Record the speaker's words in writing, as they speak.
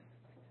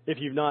If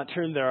you've not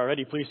turned there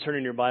already, please turn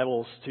in your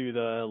Bibles to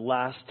the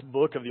last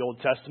book of the Old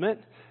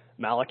Testament,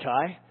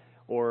 Malachi,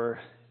 or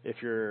if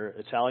you're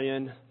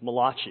Italian,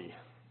 Malachi.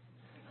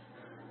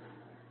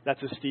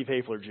 That's a Steve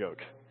Hafler joke.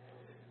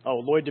 Oh,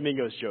 Lloyd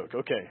Domingo's joke.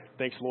 Okay,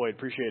 thanks, Lloyd.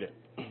 Appreciate it.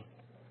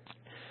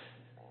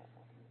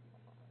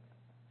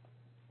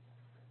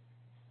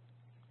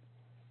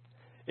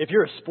 If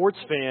you're a sports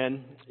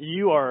fan,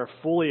 you are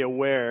fully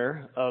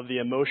aware of the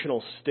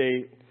emotional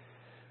state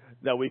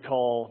that we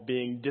call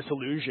being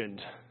disillusioned.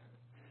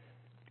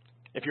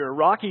 If you're a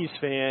Rockies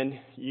fan,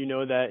 you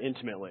know that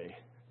intimately,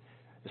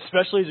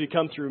 especially as we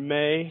come through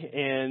May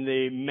and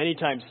they many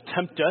times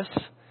tempt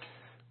us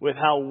with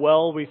how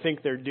well we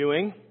think they're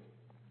doing.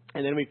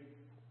 And then we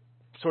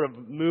sort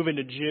of move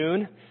into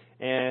June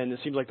and it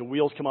seems like the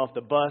wheels come off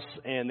the bus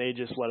and they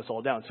just let us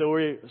all down.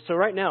 So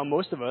right now,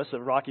 most of us, of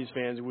Rockies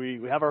fans,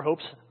 we have our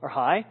hopes are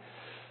high.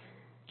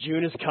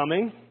 June is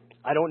coming.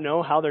 I don't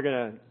know how they're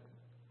going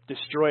to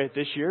destroy it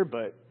this year,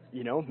 but,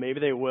 maybe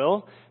they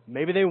will.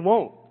 Maybe they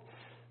won't.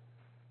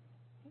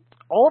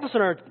 All of us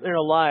in our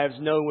lives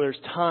know there's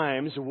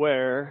times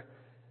where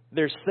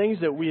there's things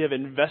that we have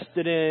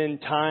invested in,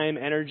 time,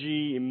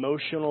 energy,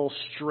 emotional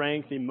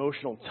strength,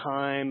 emotional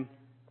time,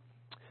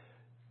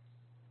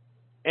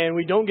 and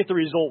we don't get the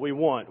result we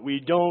want.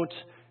 We don't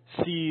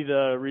see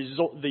the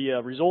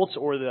results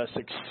or the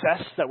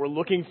success that we're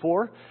looking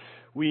for.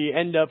 We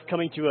end up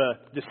coming to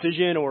a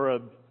decision or a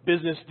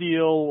business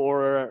deal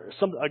or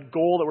a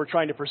goal that we're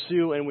trying to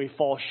pursue, and we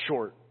fall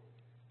short.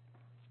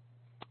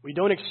 We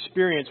don't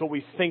experience what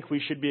we think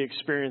we should be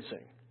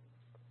experiencing.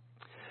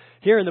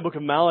 Here in the book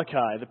of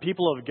Malachi, the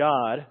people of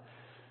God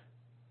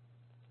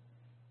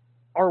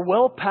are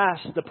well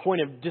past the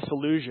point of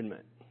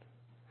disillusionment.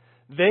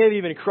 They have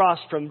even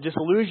crossed from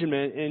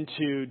disillusionment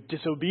into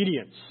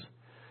disobedience.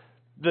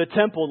 The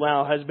temple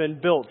now has been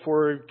built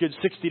for a good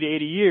 60 to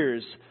 80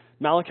 years.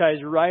 Malachi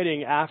is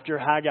writing after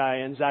Haggai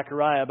and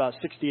Zechariah about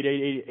 60 to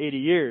 80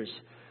 years.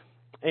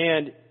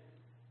 And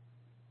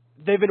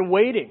they've been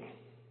waiting.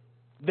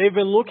 They've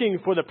been looking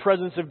for the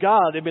presence of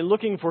God. They've been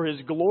looking for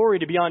His glory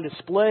to be on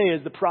display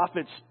as the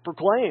prophets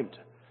proclaimed.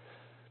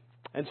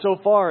 And so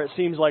far, it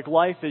seems like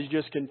life is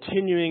just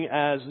continuing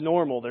as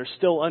normal. They're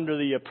still under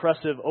the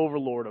oppressive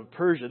overlord of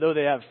Persia, though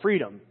they have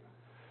freedom.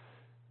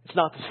 It's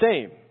not the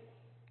same.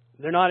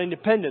 They're not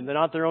independent. They're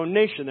not their own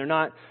nation. They're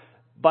not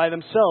by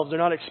themselves. They're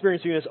not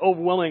experiencing this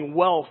overwhelming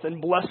wealth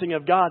and blessing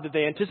of God that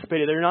they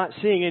anticipated. They're not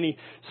seeing any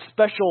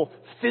special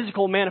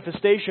physical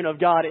manifestation of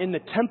God in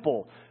the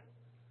temple.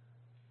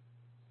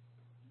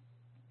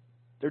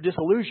 They're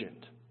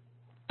disillusioned.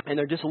 And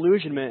their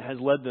disillusionment has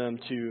led them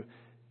to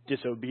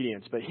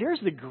disobedience. But here's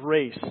the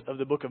grace of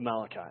the book of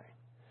Malachi.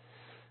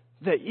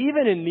 That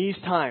even in these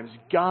times,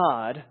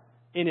 God,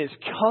 in His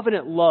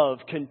covenant love,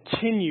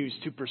 continues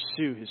to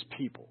pursue His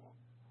people.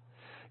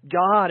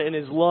 God in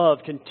His love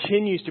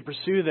continues to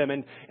pursue them.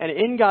 And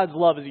in God's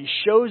love, as He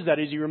shows that,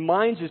 as He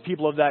reminds His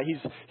people of that,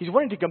 He's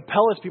wanting to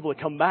compel His people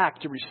to come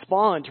back, to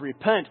respond, to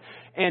repent,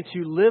 and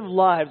to live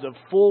lives of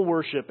full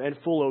worship and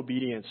full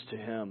obedience to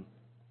Him.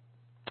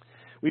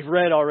 We've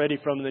read already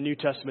from the New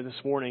Testament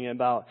this morning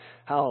about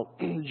how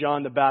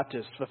John the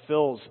Baptist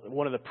fulfills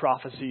one of the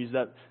prophecies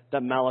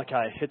that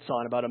Malachi hits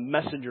on about a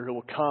messenger who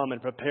will come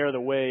and prepare the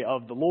way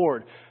of the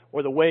Lord,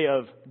 or the way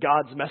of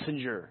God's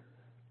messenger.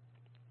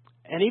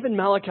 And even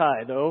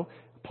Malachi, though,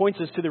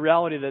 points us to the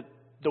reality that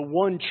the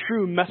one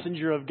true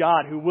messenger of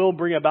God who will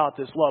bring about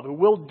this love, who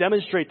will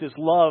demonstrate this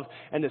love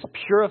and this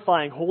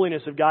purifying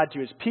holiness of God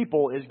to His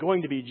people, is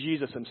going to be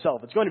Jesus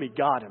Himself. It's going to be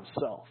God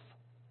Himself.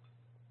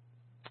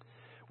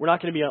 We're not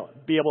going to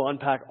be able to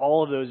unpack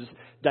all of those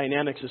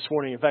dynamics this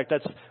morning. In fact,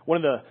 that's one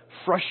of the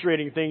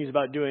frustrating things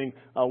about doing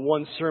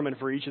one sermon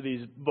for each of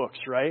these books,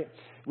 right?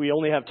 We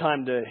only have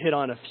time to hit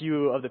on a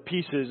few of the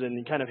pieces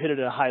and kind of hit it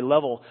at a high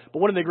level. But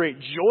one of the great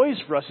joys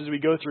for us as we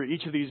go through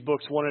each of these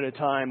books one at a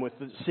time with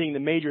seeing the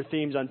major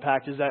themes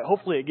unpacked is that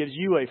hopefully it gives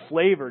you a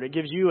flavor, it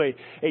gives you a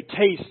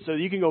taste so that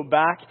you can go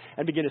back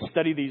and begin to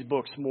study these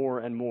books more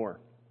and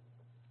more.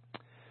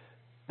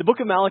 The book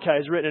of Malachi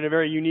is written in a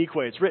very unique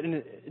way. It's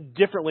written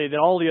differently than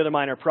all the other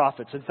minor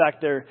prophets. In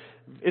fact,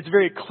 it's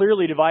very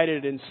clearly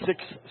divided in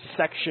 6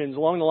 sections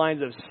along the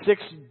lines of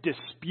 6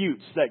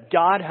 disputes that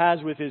God has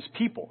with His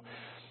people.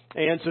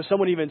 And so some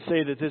would even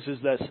say that this is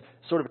this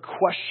sort of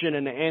question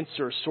and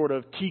answer sort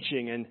of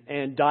teaching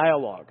and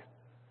dialogue.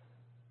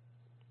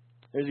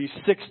 There's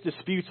these 6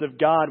 disputes of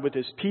God with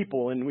His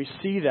people, and we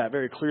see that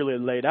very clearly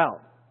laid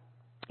out.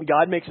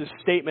 God makes a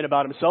statement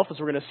about Himself, as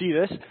we're going to see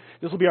this.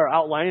 This will be our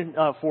outline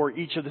for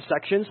each of the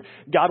sections.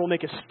 God will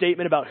make a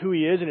statement about who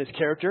He is and His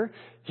character.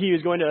 He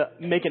is going to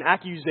make an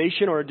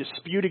accusation or a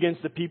dispute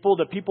against the people.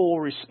 The people will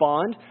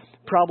respond,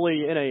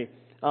 probably in a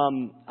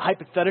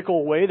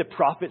hypothetical way, the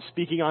prophet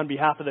speaking on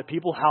behalf of the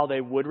people, how they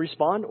would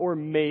respond, or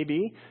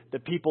maybe the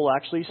people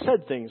actually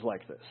said things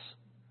like this.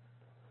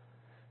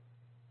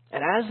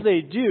 And as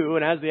they do,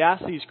 and as they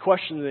ask these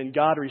questions, then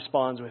God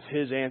responds with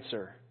His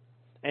answer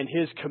and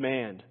His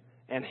command,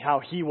 and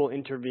how He will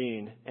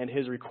intervene and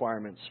His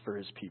requirements for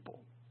His people.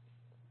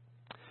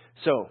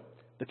 So,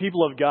 the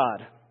people of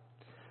God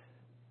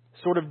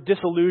sort of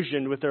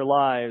disillusioned with their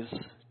lives,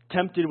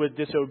 tempted with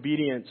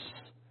disobedience,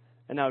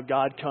 and now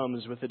God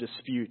comes with a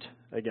dispute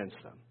against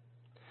them.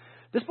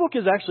 This book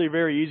is actually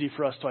very easy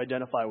for us to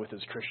identify with as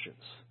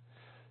Christians.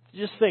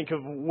 Just think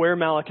of where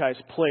Malachi is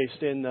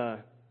placed in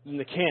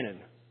the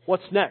canon.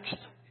 What's next?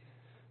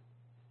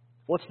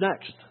 What's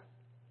next?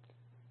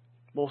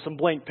 Well, some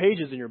blank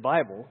pages in your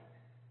Bible,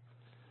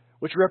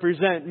 which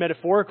represent,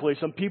 metaphorically,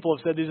 some people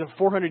have said these are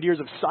 400 years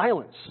of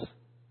silence.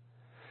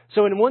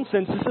 So in one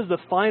sense, this is the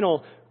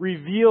final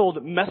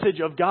revealed message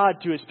of God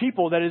to His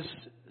people that is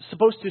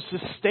supposed to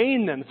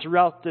sustain them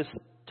throughout this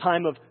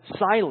time of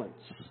silence.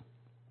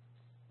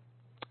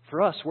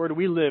 For us, where do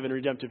we live in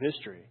redemptive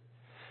history?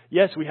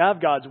 Yes, we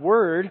have God's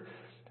Word,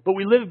 but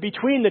we live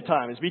between the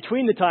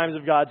times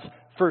of God's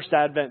first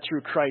advent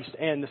through Christ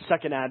and the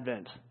second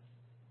advent.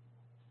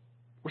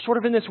 We're sort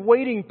of in this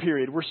waiting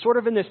period. We're sort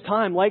of in this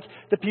time like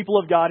the people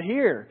of God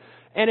here.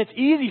 And it's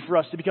easy for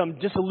us to become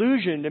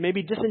disillusioned and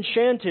maybe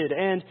disenchanted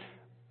and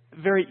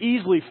very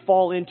easily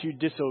fall into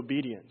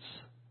disobedience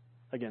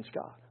against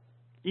God,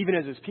 even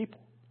as His people.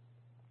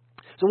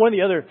 So one of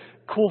the other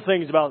cool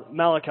things about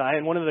Malachi,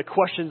 and one of the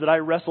questions that I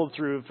wrestled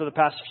through for the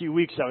past few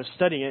weeks I was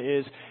studying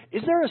it,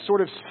 is there a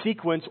sort of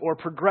sequence or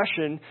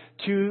progression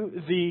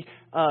to the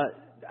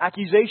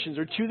accusations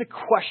or to the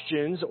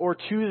questions or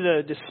to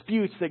the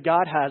disputes that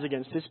God has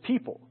against His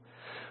people?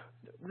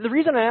 The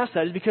reason I ask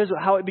that is because of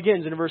how it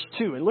begins in verse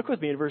 2. And look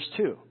with me in verse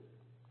 2.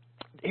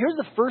 Here's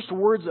the first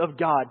words of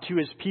God to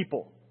His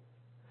people.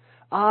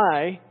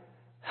 I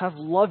have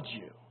loved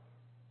you.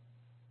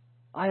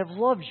 I have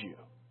loved you,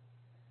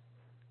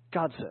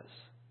 God says.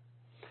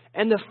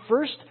 And the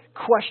first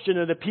question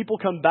that the people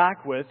come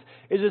back with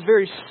is this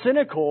very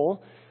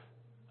cynical,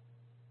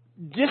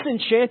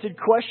 disenchanted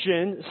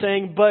question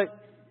saying, but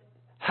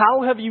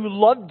how have you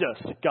loved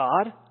us,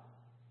 God?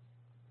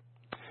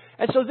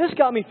 And so this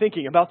got me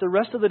thinking about the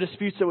rest of the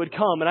disputes that would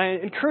come. And I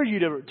encourage you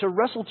to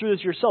wrestle through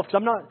this yourself, because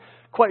I'm not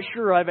quite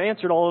sure I've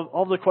answered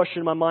all the question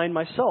in my mind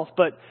myself.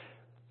 But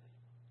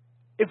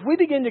if we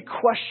begin to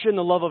question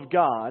the love of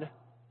God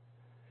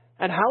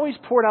and how He's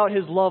poured out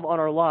His love on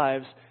our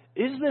lives,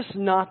 is this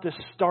not the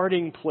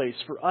starting place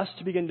for us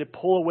to begin to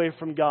pull away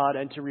from God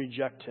and to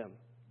reject Him?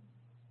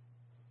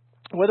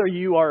 Whether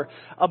you are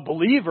a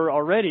believer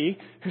already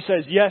who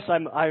says, yes,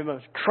 I'm a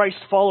Christ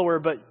follower,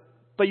 but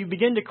you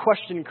begin to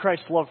question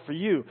Christ's love for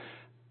you,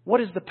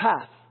 what is the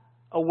path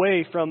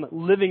away from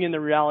living in the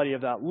reality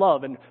of that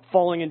love and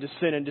falling into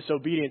sin and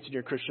disobedience in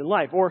your Christian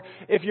life? Or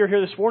if you're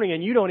here this morning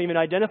and you don't even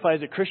identify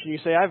as a Christian, you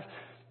say,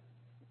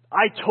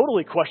 I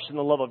totally question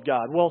the love of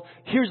God. Well,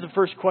 here's the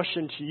first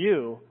question to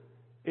you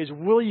is,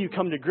 will you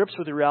come to grips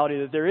with the reality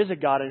that there is a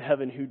God in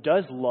heaven who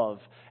does love?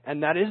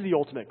 And that is the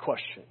ultimate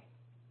question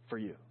for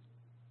you.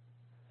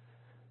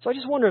 So I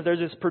just wonder if there's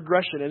this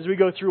progression. As we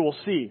go through, we'll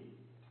see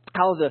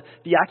how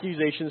the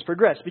accusations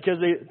progress, because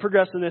they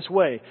progress in this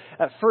way.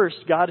 At first,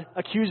 God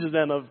accuses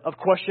them of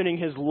questioning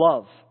His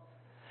love.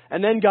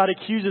 And then God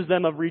accuses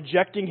them of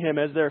rejecting Him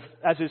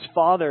as His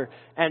Father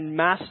and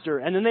Master.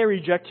 And then they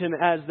reject Him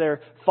as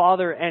their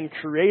Father and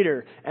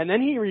Creator. And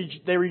then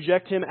they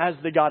reject Him as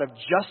the God of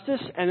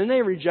justice. And then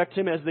they reject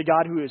Him as the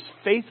God who is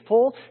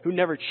faithful, who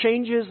never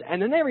changes.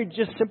 And then they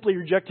just simply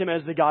reject Him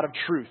as the God of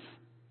truth.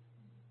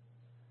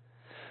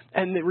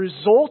 And the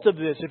result of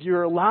this, if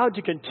you're allowed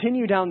to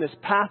continue down this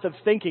path of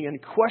thinking and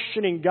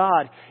questioning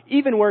God,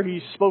 even where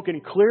He's spoken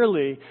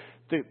clearly,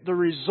 the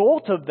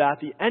result of that,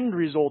 the end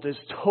result, is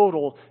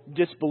total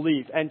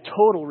disbelief and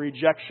total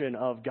rejection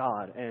of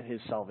God and His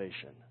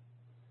salvation.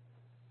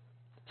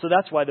 So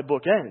that's why the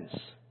book ends.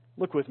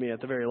 Look with me at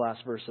the very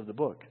last verse of the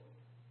book.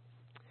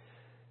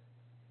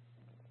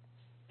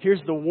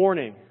 Here's the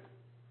warning.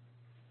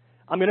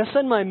 I'm going to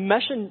send my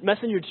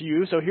messenger to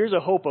you, so here's a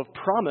hope of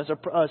promise,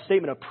 a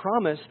statement of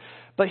promise.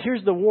 But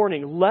here's the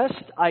warning: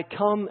 lest I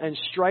come and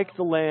strike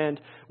the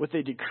land with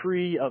a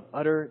decree of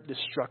utter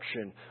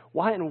destruction.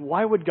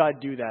 Why would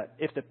God do that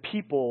if the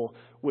people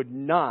would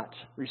not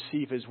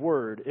receive His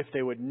word, if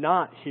they would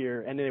not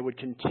hear, and they would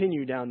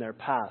continue down their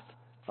path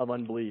of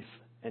unbelief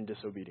and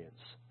disobedience?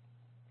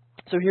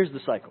 So here's the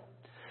cycle.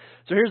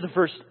 So here's the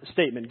first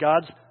statement.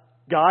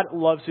 God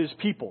loves His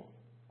people.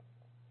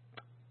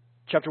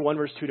 Chapter 1,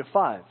 verse 2 to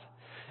 5.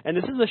 And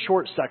this is a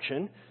short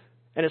section,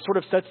 and it sort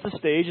of sets the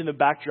stage and the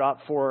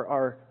backdrop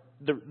for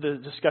the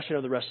discussion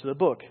of the rest of the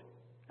book.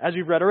 As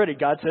we've read already,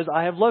 God says,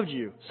 I have loved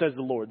you, says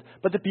the Lord.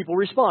 But the people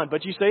respond.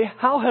 But you say,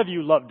 how have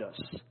you loved us?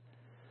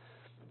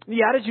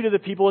 The attitude of the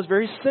people is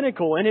very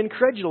cynical and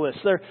incredulous.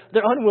 They're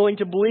unwilling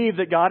to believe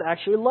that God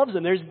actually loves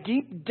them. There's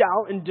deep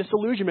doubt and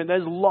disillusionment that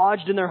is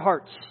lodged in their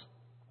hearts.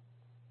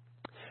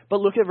 But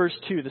look at verse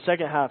 2, the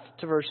second half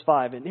to verse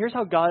 5. And here's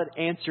how God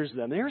answers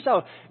them. And here's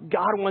how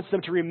God wants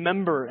them to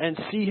remember and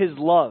see His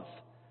love.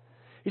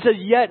 He says,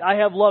 yet I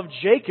have loved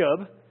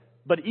Jacob,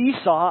 but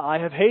Esau I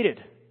have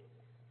hated.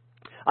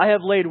 I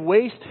have laid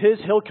waste his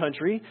hill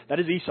country,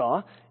 that is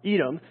Esau,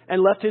 Edom,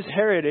 and left his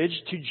heritage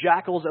to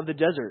jackals of the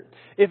desert.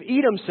 If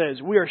Edom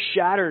says, we are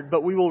shattered,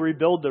 but we will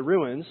rebuild the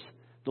ruins,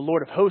 the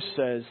Lord of hosts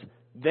says,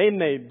 they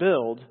may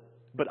build,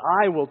 but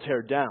I will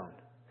tear down.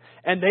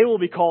 and they will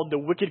be called the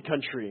wicked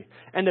country,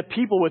 and the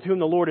people with whom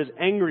the Lord is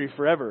angry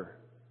forever.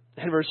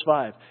 And verse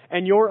 5,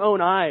 and your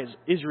own eyes,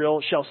 Israel,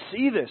 shall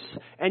see this,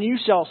 and you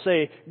shall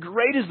say,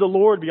 great is the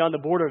Lord beyond the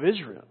border of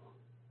Israel.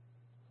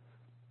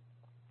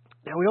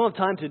 Now, we don't have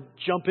time to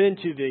jump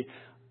into the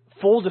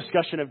full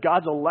discussion of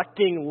God's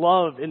electing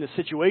love in the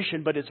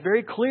situation, but it's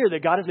very clear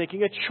that God is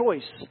making a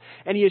choice,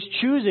 and He is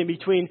choosing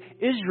between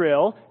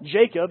Israel,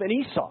 Jacob, and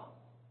Esau.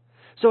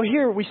 So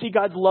here we see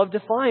God's love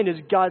defined as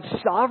God's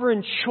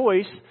sovereign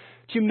choice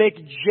to make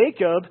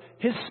Jacob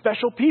His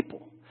special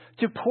people,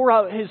 to pour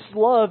out His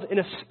love in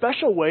a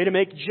special way to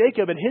make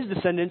Jacob and his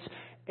descendants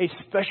a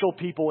special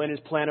people in His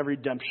plan of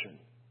redemption.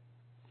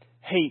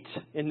 Hate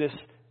in this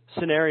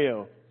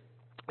scenario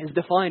is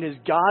defined as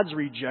God's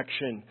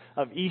rejection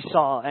of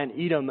Esau and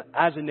Edom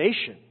as a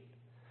nation.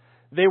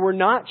 They were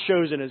not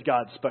chosen as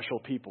God's special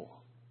people.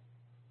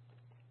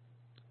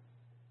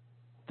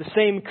 The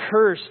same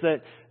curse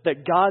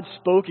that God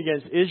spoke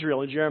against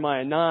Israel in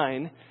Jeremiah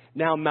 9,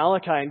 now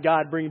Malachi and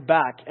God bring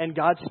back, and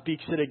God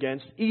speaks it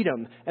against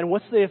Edom. And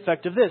what's the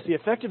effect of this? The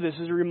effect of this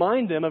is to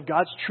remind them of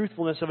God's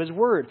truthfulness of His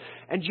word.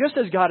 And just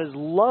as God has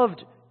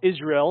loved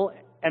Israel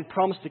and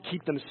promised to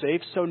keep them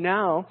safe, so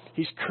now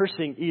He's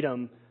cursing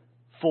Edom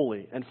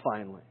fully and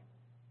finally.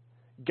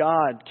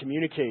 God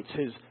communicates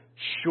His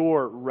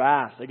sure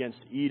wrath against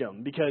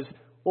Edom because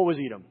what was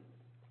Edom?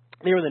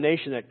 They were the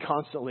nation that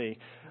constantly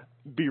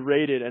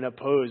berated and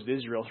opposed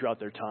Israel throughout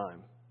their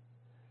time.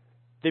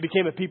 They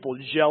became a people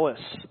jealous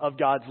of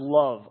God's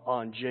love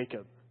on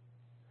Jacob.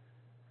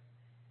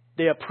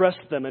 They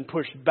oppressed them and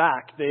pushed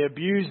back. They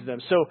abused them.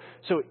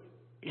 So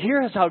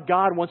here's how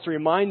God wants to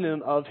remind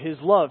them of His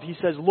love. He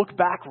says, look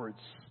backwards.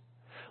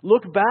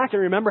 Look back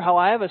and remember how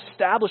I have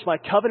established my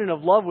covenant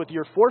of love with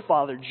your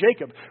forefather,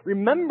 Jacob.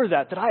 Remember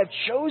that I have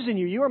chosen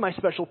you. You are my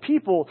special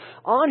people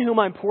on whom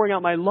I'm pouring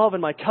out my love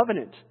and my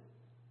covenant.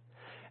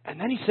 And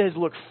then He says,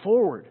 look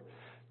forward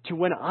to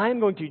when I'm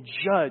going to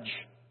judge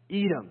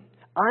Edom.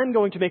 I'm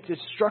going to make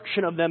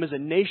destruction of them as a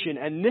nation,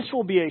 and this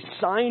will be a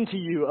sign to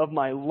you of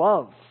my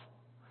love.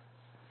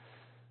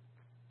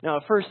 Now,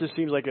 at first, this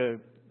seems like a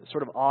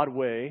sort of odd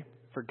way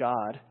for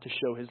God to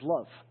show His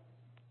love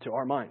to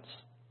our minds.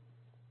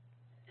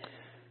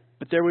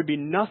 But there would be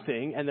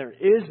nothing, and there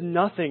is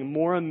nothing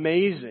more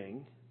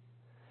amazing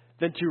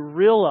than to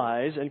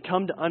realize and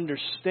come to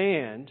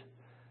understand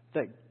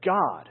that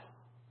God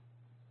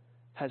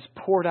has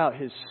poured out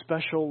His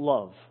special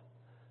love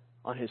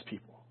on His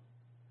people.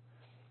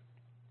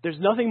 There's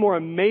nothing more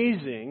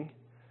amazing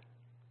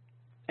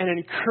and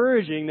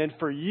encouraging than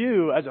for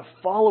you as a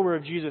follower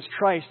of Jesus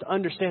Christ to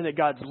understand that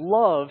God's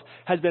love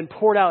has been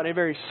poured out in a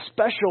very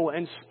special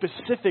and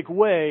specific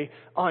way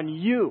on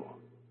you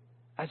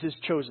as His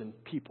chosen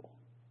people.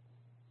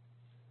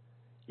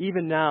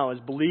 Even now, as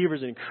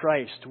believers in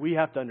Christ, we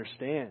have to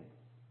understand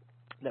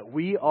that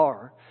we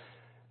are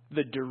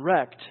the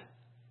direct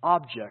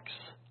objects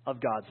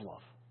of God's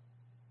love.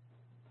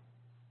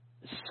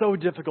 It's so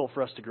difficult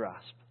for us to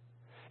grasp.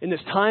 In this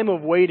time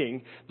of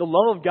waiting, the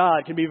love of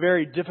God can be a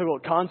very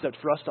difficult concept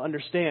for us to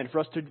understand, for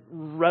us to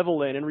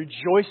revel in and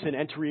rejoice in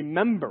and to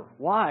remember.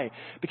 Why?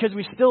 Because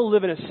we still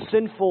live in a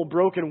sinful,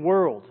 broken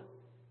world.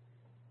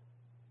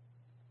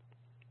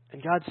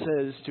 And God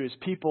says to His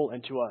people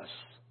and to us,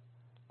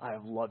 I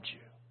have loved you.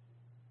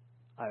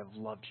 I have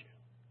loved you.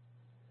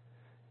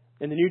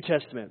 In the New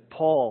Testament,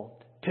 Paul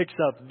picks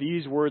up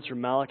these words from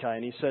Malachi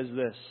and he says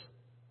this.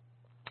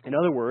 In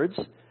other words,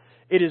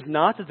 it is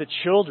not that the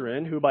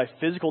children who by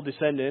physical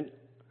descendant,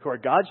 who are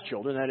God's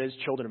children, that is,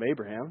 children of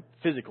Abraham,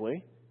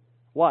 physically.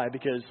 Why?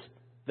 Because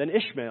then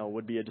Ishmael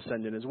would be a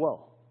descendant as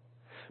well.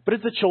 But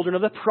it's the children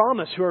of the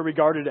promise who are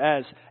regarded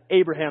as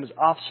Abraham's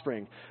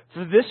offspring.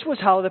 For this was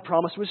how the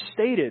promise was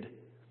stated.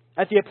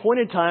 At the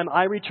appointed time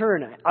I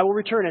will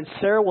return, and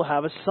Sarah will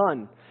have a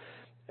son.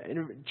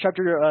 In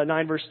chapter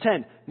 9, verse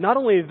 10. Not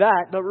only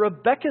that, but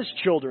Rebekah's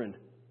children.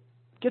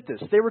 Get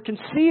this. They were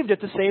conceived at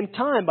the same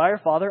time by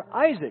her father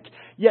Isaac.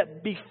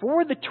 Yet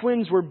before the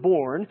twins were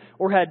born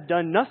or had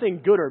done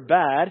nothing good or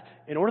bad,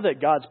 in order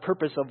that God's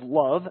purpose of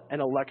love and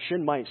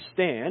election might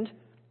stand,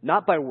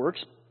 not by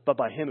works, but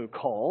by Him who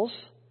calls,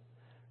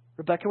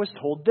 Rebekah was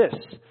told this,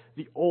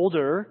 the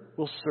older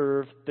will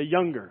serve the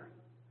younger,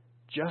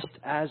 just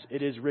as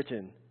it is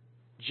written,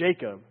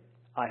 Jacob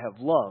I have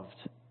loved,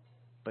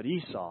 but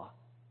Esau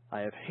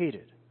I have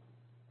hated.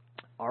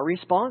 Our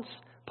response?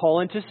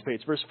 Paul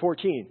anticipates, verse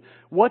 14.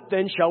 What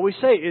then shall we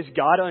say? Is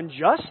God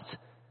unjust?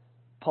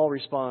 Paul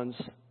responds,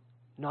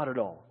 not at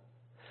all.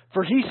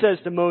 For he says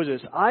to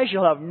Moses, I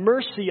shall have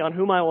mercy on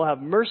whom I will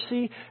have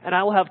mercy, and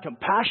I will have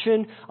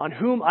compassion on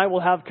whom I will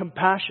have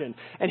compassion.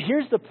 And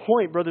here's the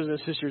point, brothers and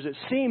sisters. It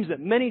seems that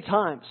many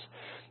times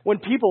when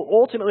people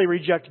ultimately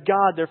reject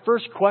God, their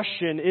first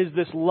question is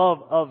this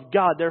love of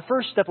God. Their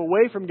first step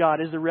away from God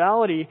is the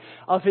reality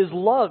of His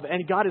love,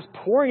 and God is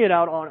pouring it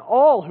out on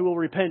all who will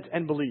repent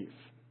and believe.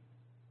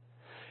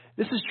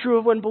 This is true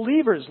of when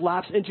believers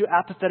lapse into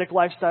apathetic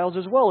lifestyles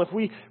as well. If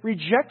we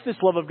reject this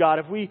love of God,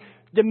 if we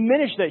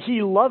diminish that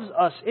He loves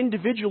us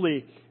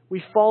individually,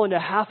 we fall into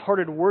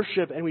half-hearted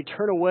worship and we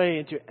turn away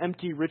into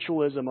empty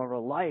ritualism of our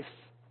life.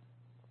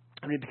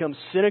 And we become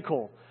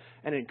cynical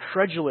and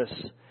incredulous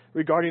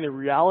regarding the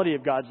reality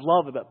of God's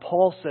love. But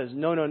Paul says,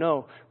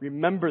 no,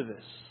 remember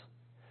this.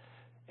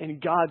 In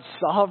God's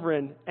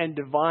sovereign and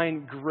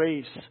divine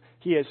grace,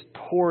 He has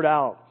poured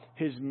out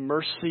His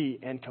mercy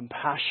and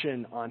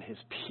compassion on His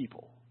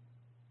people.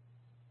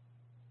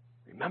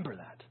 Remember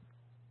that.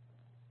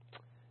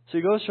 So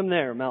he goes from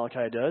there,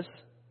 Malachi does,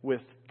 with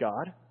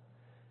God.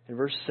 In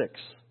verse 6.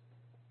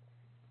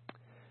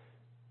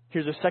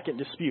 Here's a second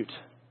dispute.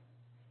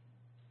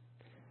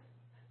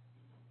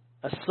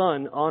 A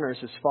son honors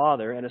his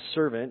father, and a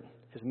servant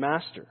his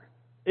master.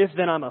 If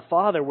then I'm a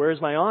father, where is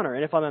my honor?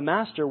 And if I'm a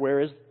master, where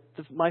is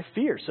my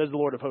fear? Says the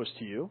Lord of hosts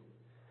to you.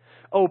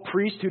 O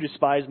priest who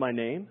despise my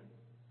name.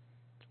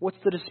 What's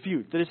the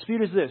dispute? The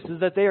dispute is this,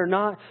 is that they are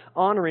not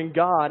honoring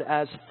God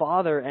as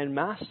father and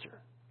master.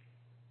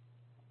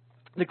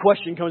 The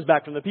question comes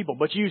back from the people.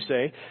 But you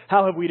say,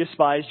 how have we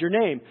despised your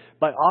name?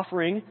 By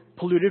offering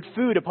polluted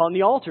food upon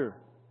the altar,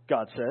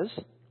 God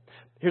says.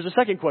 Here's a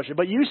second question.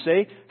 But you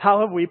say,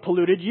 how have we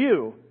polluted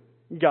you?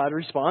 God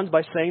responds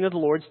by saying that the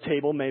Lord's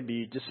table may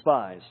be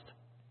despised.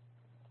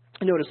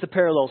 Notice the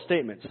parallel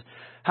statements.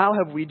 How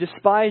have we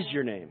despised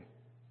your name?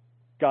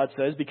 God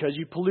says, because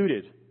you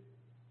polluted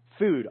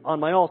food on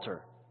my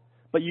altar.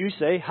 But you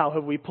say, how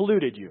have we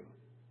polluted you?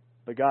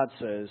 But God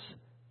says,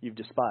 you've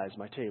despised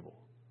my table.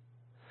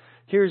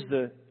 Here's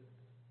the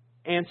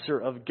answer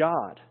of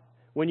God.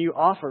 When you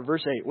offer,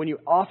 verse 8, when you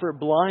offer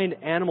blind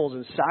animals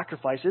in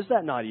sacrifice, is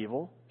that not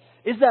evil?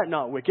 Is that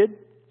not wicked?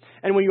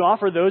 And when you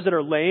offer those that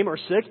are lame or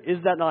sick,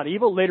 is that not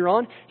evil? Later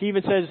on, he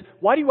even says,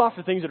 why do you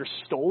offer things that are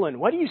stolen?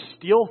 Why do you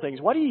steal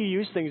things? Why do you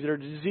use things that are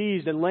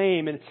diseased and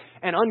lame and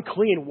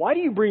unclean? Why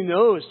do you bring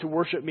those to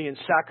worship me and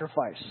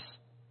sacrifice?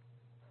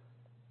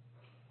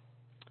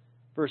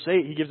 Verse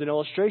 8, he gives an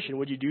illustration.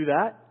 Would you do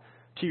that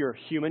to your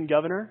human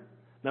governor?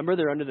 Remember,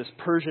 they're under this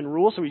Persian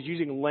rule, so he's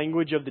using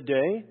language of the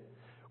day.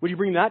 Would you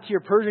bring that to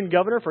your Persian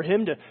governor for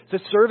him to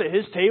serve at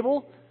his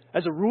table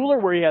as a ruler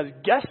where he has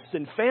guests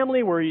and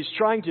family, where he's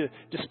trying to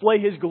display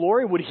his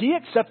glory? Would he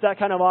accept that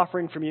kind of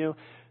offering from you?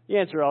 The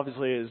answer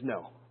obviously is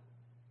no.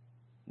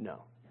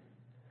 No.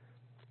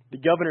 The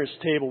governor's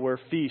table where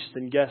feast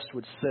and guests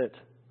would sit,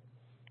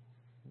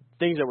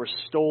 things that were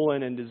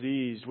stolen and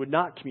diseased, would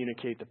not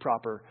communicate the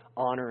proper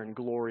honor and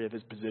glory of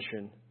his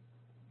position.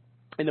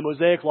 In the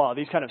Mosaic Law,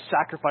 these kind of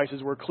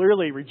sacrifices were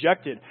clearly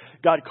rejected.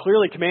 God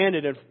clearly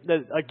commanded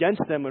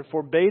against them and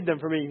forbade them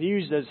from being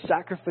used as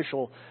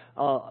sacrificial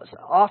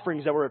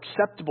offerings that were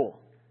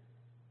acceptable.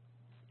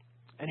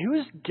 And who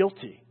is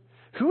guilty?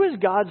 Who is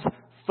God's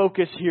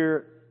focus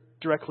here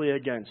directly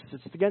against?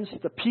 It's against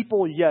the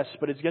people, yes,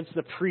 but it's against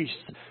the priests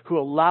who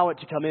allow it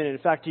to come in. And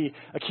in fact, he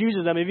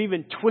accuses them of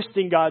even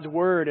twisting God's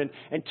word and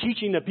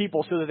teaching the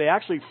people so that they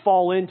actually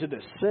fall into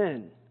this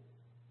sin.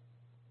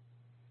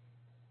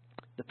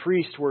 The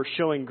priests were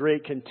showing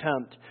great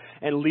contempt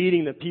and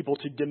leading the people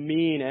to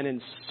demean and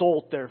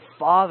insult their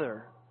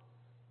father,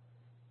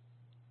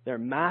 their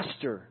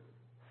master,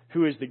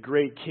 who is the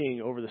great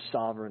king over the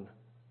sovereign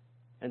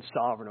and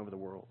sovereign over the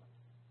world.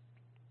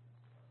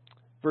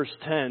 Verse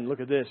 10, look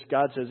at this.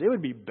 God says, it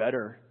would be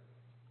better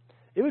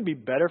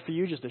for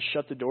you just to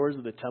shut the doors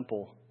of the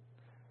temple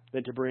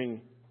than to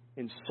bring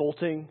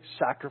insulting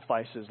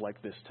sacrifices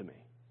like this to me.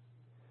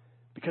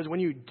 Because when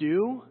you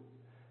do,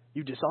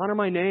 you dishonor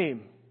my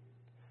name.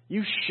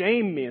 You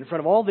shame me in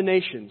front of all the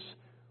nations.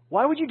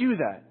 Why would you do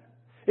that?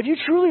 If you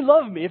truly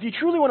love me, if you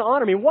truly want to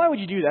honor me, why would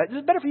you do that?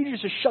 It's better for you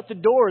just to shut the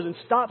doors and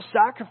stop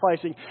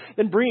sacrificing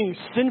than bringing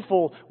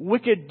sinful,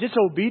 wicked,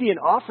 disobedient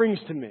offerings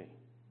to me.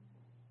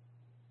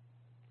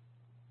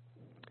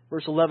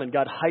 Verse 11,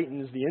 God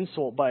heightens the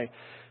insult by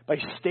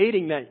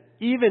stating that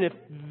even if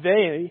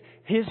they,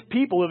 his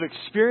people who have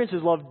experienced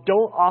his love,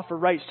 don't offer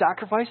right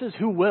sacrifices,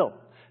 who will?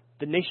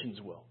 The nations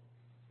will.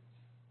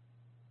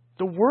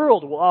 The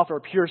world will offer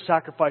pure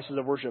sacrifices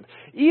of worship.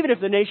 Even if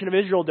the nation of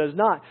Israel does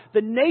not, the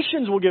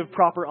nations will give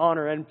proper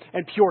honor and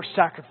pure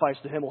sacrifice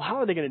to him. Well, how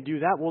are they going to do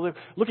that? Well, they're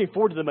looking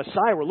forward to the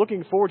Messiah. We're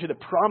looking forward to the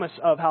promise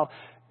of how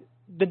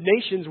the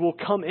nations will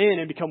come in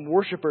and become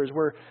worshipers,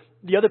 where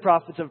the other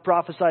prophets have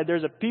prophesied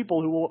there's a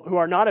people who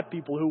are not a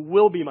people who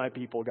will be my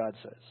people, God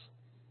says.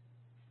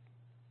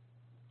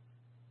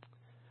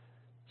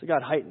 So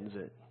God heightens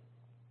it.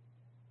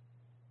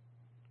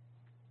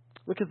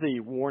 Look at the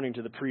warning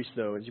to the priest,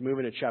 though, as you move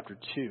into chapter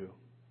 2.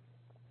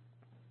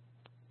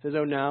 It says,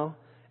 now,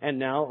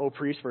 O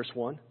priest, verse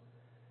 1,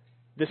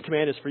 this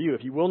command is for you.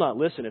 If you will not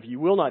listen, if you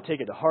will not take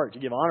it to heart to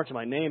give honor to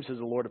my name, says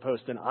the Lord of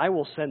hosts, then I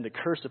will send the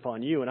curse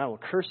upon you, and I will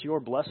curse your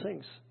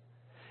blessings.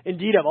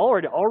 Indeed, I've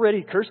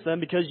already cursed them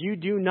because you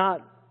do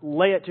not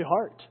lay it to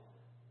heart.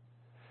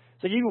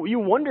 So you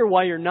wonder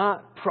why you're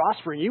not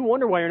prospering. You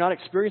wonder why you're not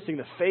experiencing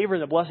the favor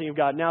and the blessing of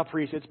God now,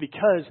 priest. It's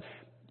because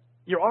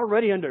you're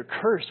already under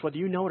curse, whether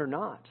you know it or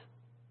not.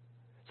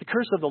 It's the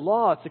curse of the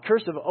law. It's the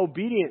curse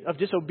of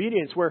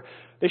disobedience, where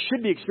they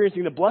should be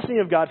experiencing the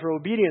blessing of God for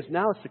obedience.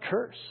 Now it's the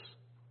curse.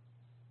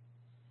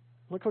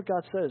 Look what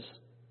God says.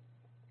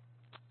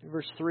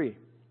 Verse 3.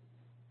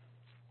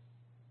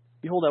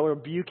 Behold, I will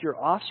rebuke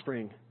your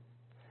offspring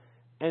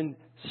and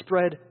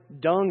spread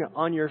dung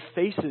on your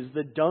faces,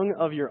 the dung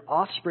of your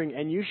offspring,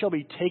 and you shall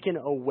be taken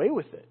away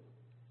with it.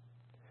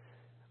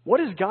 What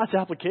is God's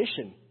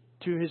application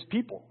to his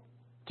people,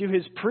 to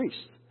his priests?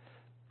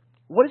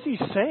 What is he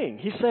saying?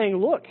 He's saying,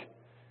 look,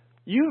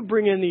 you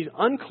bring in these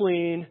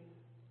unclean,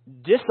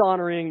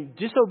 dishonoring,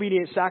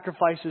 disobedient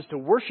sacrifices to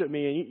worship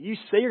me, and you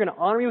say you're going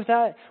to honor me with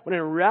that, when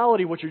in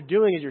reality what you're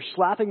doing is you're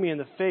slapping me in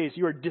the face.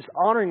 You are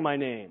dishonoring my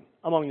name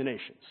among the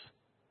nations.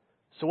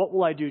 So what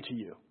will I do to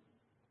you?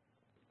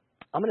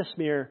 I'm going to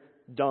smear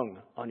dung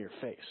on your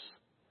face,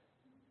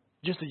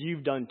 just as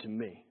you've done to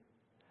me.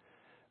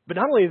 But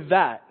not only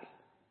that,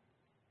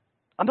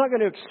 I'm not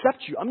going to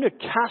accept you. I'm going to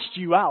cast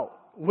you out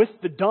with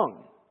the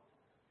dung.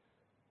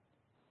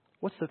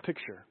 What's the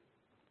picture?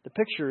 The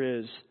picture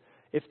is,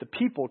 if the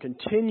people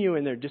continue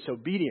in their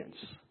disobedience,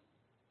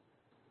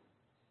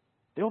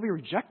 they will be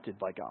rejected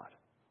by God.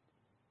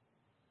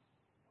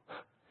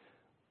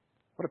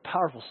 What a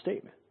powerful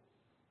statement.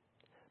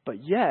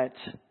 But yet,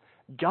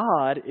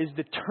 God is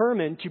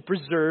determined to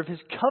preserve his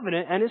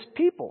covenant and his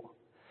people.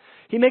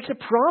 He makes a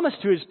promise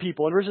to his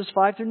people in verses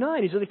 5 through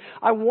 9. He says,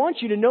 I want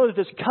you to know that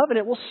this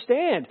covenant will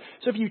stand.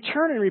 So if you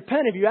turn and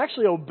repent, if you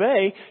actually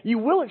obey, you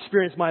will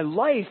experience my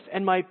life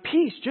and my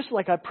peace, just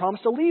like I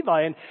promised to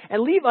Levi.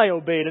 And Levi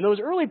obeyed, and those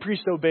early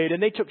priests obeyed,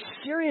 and they took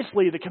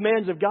seriously the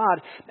commands of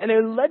God, and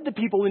they led the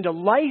people into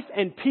life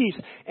and peace.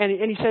 And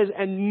he says,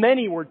 and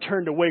many were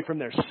turned away from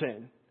their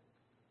sin.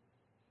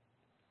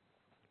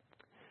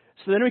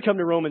 So then we come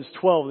to Romans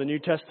 12, the New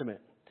Testament,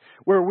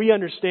 where we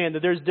understand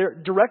that there's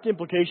direct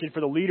implication for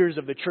the leaders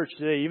of the church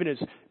today. Even as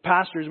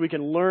pastors, we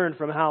can learn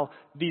from how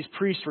these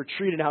priests were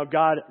treated and how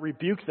God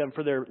rebuked them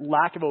for their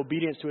lack of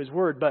obedience to his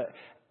word. But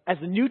as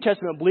the New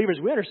Testament believers,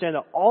 we understand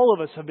that all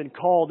of us have been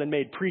called and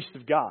made priests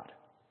of God.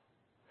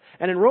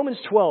 And in Romans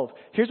 12,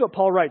 here's what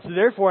Paul writes.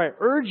 Therefore, I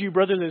urge you,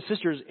 brothers and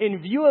sisters,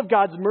 in view of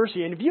God's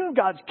mercy, in view of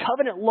God's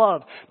covenant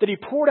love that he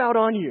poured out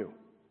on you,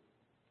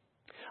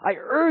 I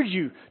urge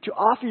you to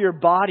offer your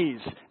bodies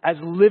as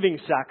living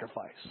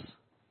sacrifice,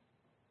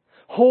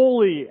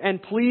 holy and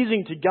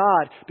pleasing to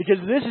God, because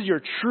this is your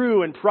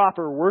true and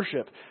proper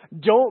worship.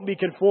 Don't be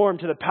conformed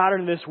to the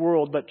pattern of this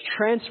world, but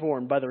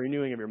transformed by the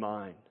renewing of your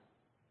mind.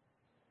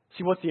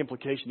 See, what's the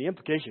implication? The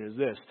implication is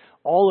this.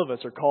 All of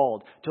us are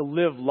called to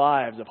live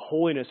lives of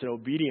holiness and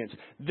obedience.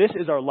 This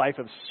is our life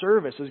of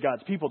service as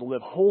God's people, to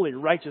live holy,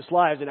 righteous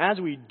lives. And as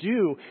we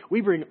do,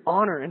 we bring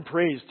honor and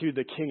praise to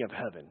the King of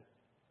heaven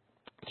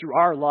through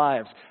our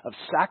lives of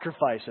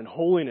sacrifice and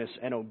holiness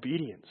and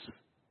obedience.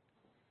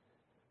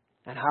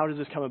 And how does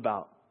this come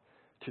about?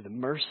 Through the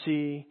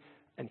mercy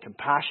and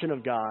compassion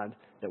of God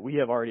that we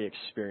have already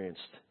experienced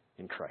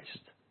in Christ.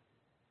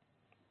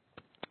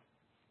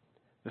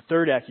 The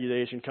third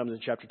accusation comes in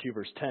chapter 2,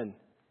 verse 10,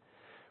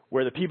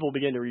 where the people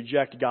begin to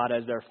reject God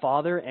as their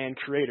Father and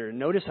Creator. And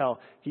notice how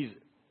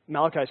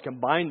Malachi's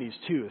combined these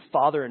two,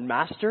 Father and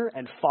Master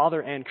and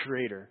Father and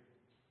Creator.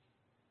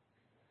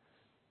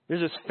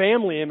 There's this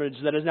family image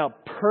that is now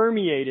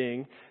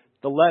permeating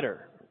the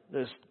letter,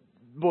 this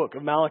book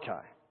of Malachi.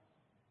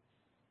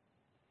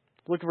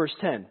 Look at verse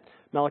 10,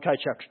 Malachi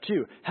chapter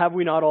 2. Have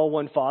we not all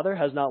one Father?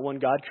 Has not one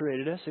God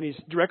created us? And he's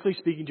directly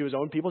speaking to his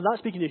own people. He's not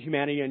speaking to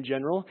humanity in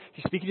general.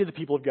 He's speaking to the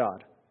people of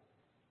God.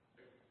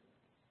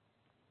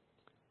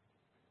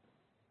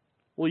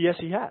 Well, yes,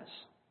 he has.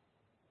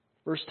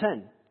 Verse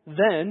 10.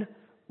 Then,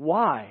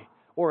 why?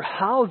 Or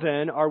how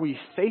then are we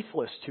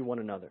faithless to one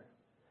another,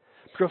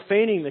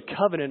 profaning the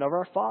covenant of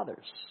our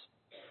fathers?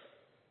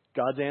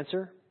 God's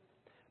answer?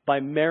 By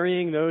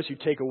marrying those who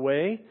take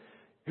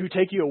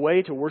you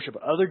away to worship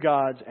other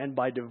gods, and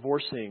by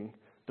divorcing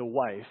the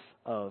wife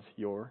of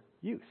your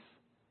youth.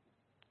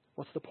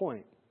 What's the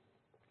point?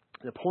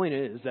 The point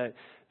is that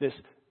this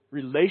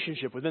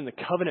relationship within the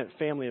covenant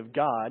family of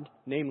God,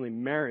 namely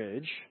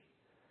marriage,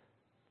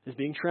 is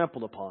being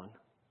trampled upon.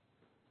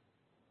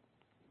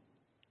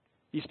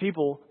 These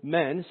people,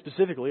 men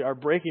specifically, are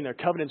breaking their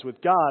covenants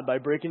with God by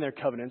breaking their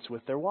covenants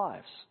with their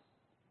wives.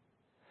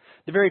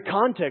 The very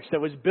context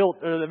that was built,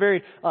 or the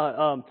very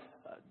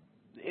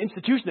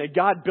institution that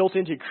God built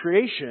into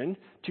creation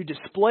to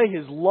display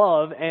his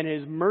love and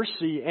his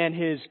mercy and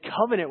his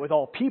covenant with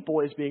all people,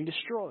 is being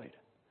destroyed.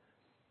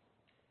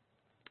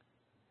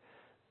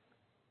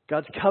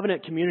 God's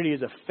covenant community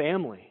is a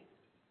family.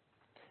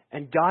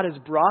 And God has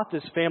brought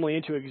this family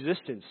into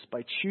existence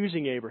by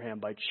choosing Abraham,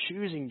 by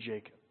choosing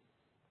Jacob.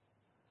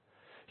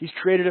 He's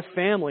created a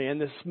family,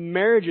 and this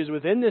marriages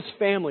within this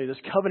family,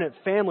 this covenant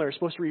family, are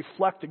supposed to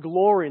reflect the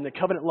glory and the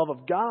covenant love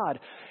of God.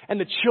 And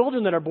the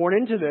children that are born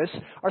into this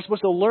are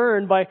supposed to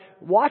learn by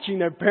watching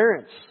their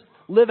parents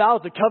live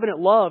out the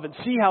covenant love and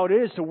see how it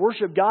is to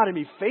worship God and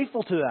be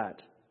faithful to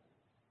that.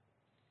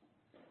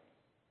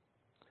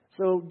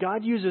 So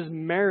God uses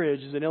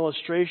marriage as an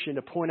illustration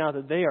to point out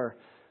that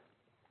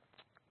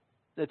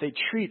they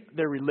treat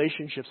their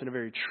relationships in a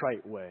very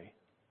trite way.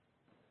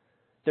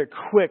 They're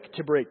quick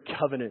to break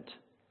covenant.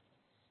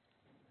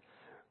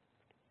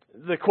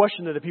 the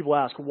question that the people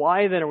ask,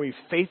 why then are we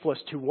faithless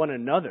to one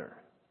another?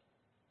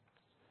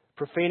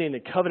 Profaning the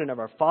covenant of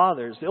our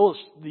fathers.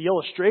 The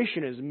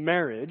illustration is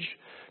marriage.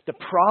 The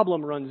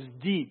problem runs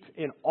deep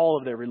in all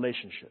of their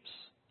relationships.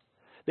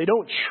 They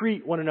don't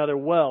treat one another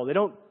well. They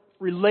don't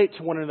relate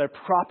to one another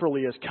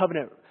properly as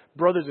covenant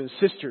brothers and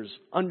sisters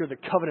under the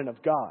covenant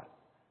of God.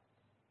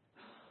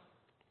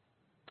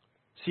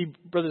 See,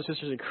 brothers and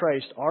sisters in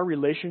Christ, our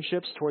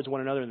relationships towards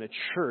one another in the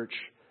church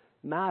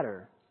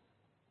matter.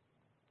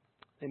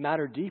 They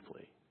matter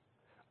deeply.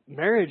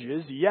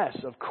 Marriages, yes,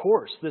 of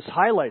course, this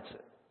highlights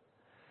it.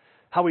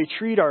 How we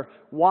treat our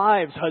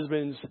wives,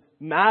 husbands,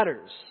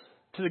 matters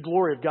to the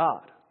glory of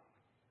God.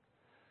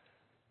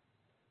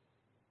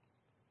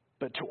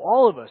 But to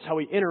all of us, how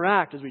we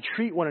interact as we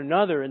treat one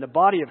another in the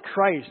body of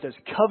Christ as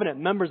covenant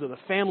members of the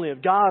family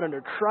of God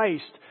under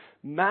Christ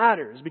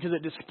matters because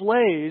it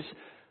displays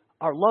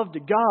our love to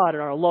God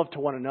and our love to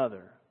one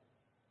another.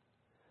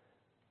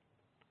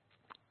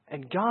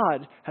 And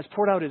God has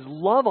poured out His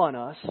love on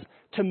us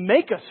to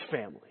make us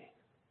family,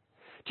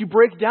 to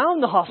break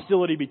down the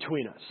hostility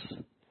between us,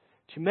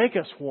 to make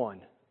us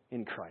one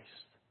in Christ.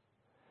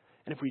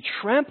 And if we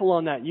trample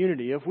on that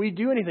unity, if we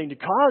do anything to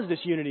cause this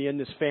unity in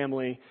this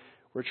family,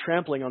 we're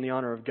trampling on the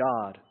honor of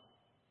God.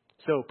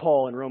 So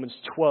Paul in Romans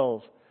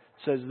 12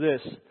 says this,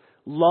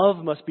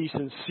 love must be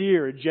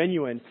sincere,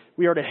 genuine.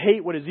 We are to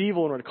hate what is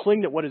evil and we're to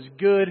cling to what is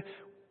good.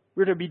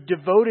 We're to be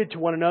devoted to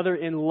one another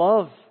in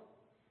love.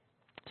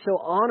 So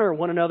honor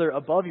one another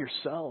above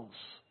yourselves.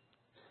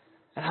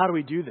 And how do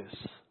we do this?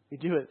 We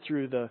do it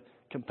through the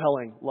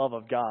compelling love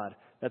of God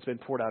that's been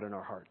poured out in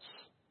our hearts.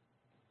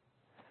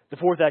 The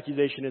fourth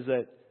accusation is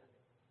that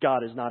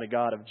God is not a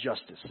God of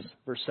justice.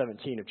 Verse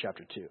 17 of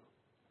chapter 2.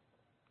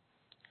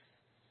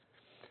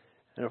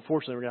 And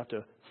unfortunately, we're going to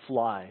have to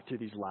fly through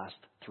these last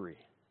three.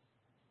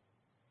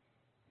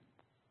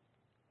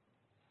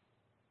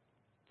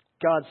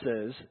 God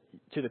says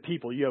to the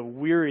people, you have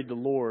wearied the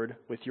Lord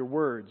with your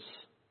words.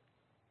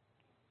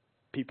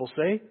 People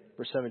say,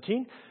 verse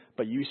 17,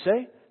 but you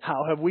say,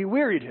 how have we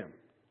wearied Him?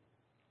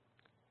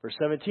 Verse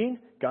 17,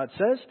 God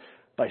says,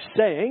 by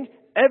saying,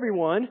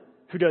 everyone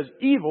who does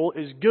evil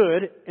is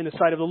good in the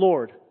sight of the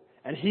Lord,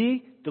 and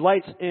He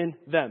delights in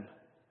them.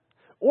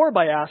 Or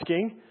by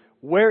asking,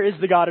 where is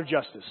the God of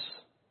justice?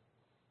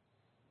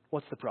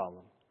 What's the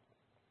problem?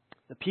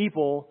 The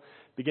people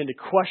begin to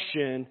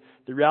question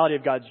the reality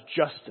of God's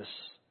justice.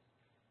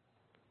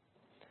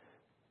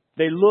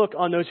 They look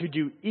on those who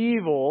do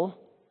evil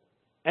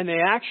and they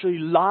actually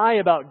lie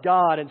about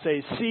God and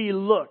say, see,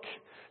 look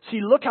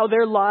how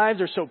their lives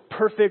are so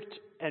perfect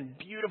and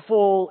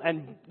beautiful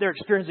and they're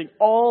experiencing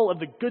all of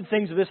the good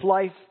things of this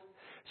life.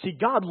 See,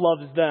 God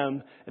loves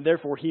them and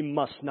therefore He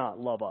must not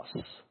love us.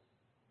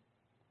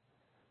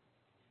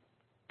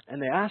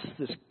 And they ask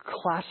this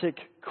classic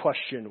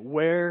question,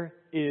 where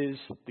is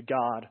the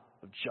God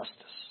of justice?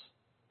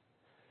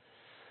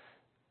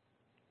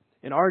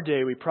 In our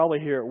day, we probably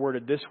hear it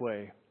worded this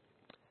way.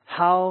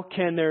 How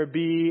can there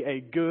be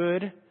a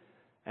good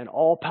and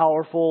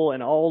all-powerful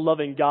and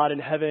all-loving God in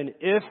heaven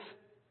if,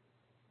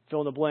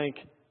 fill in the blank,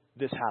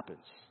 this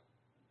happens?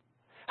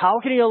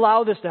 How can He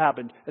allow this to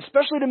happen?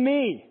 Especially to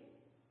me.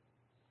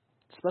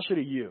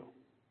 Especially to you.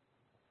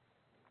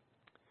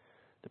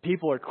 The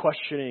people are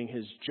questioning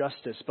His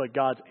justice, but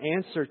God's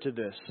answer to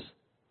this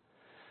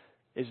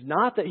is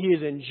not that He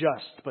is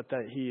unjust, but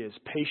that He is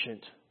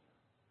patient.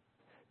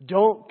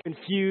 Don't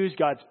confuse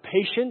God's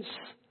patience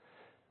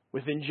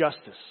with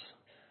injustice.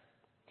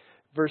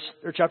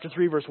 Chapter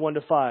 3, verse 1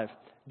 to 5,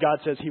 God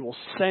says He will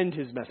send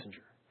His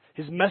messenger.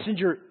 His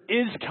messenger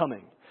is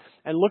coming.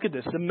 And look at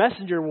this. The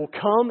messenger will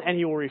come and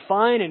he will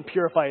refine and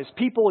purify His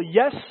people.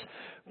 Yes,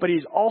 but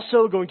He's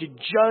also going to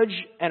judge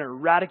and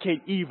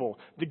eradicate evil.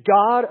 The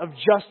God of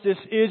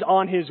justice is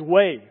on His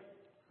way,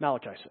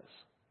 Malachi says.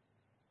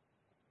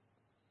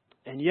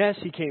 And yes,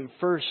 He came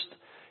first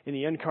in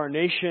the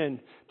incarnation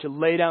to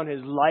lay down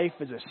His life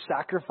as a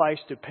sacrifice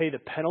to pay the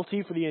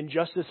penalty for the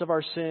injustice of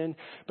our sin.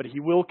 But He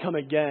will come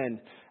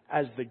again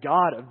as the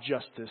God of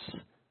justice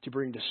to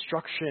bring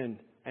destruction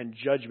and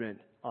judgment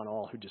on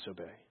all who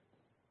disobey.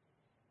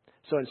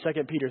 So in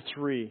 2 Peter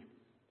 3,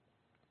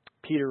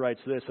 Peter writes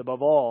this,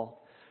 above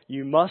all,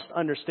 you must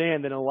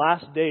understand that in the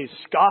last days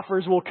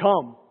scoffers will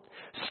come,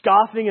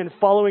 scoffing and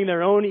following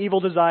their own evil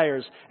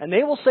desires. And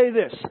they will say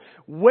this,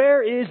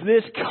 where is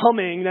this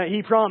coming that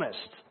He promised?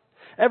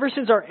 Ever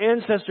since our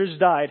ancestors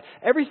died,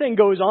 everything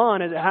goes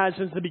on as it has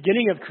since the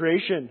beginning of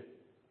creation.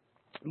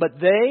 But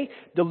they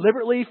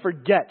deliberately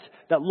forget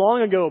that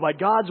long ago, by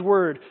God's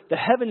word, the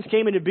heavens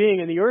came into being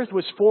and the earth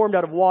was formed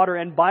out of water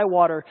and by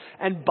water.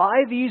 And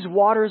by these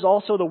waters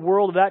also the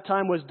world of that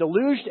time was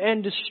deluged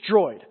and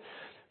destroyed.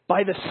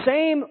 By the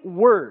same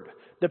word,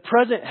 the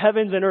present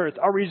heavens and earth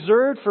are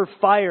reserved for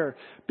fire,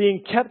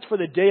 being kept for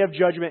the day of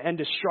judgment and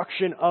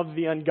destruction of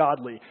the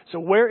ungodly. So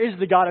where is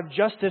the God of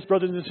justice,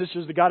 brothers and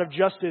sisters? The God of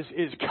justice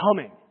is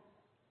coming.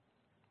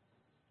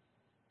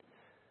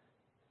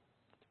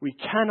 We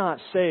cannot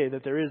say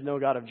that there is no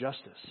God of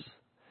justice.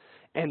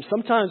 And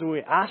sometimes when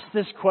we ask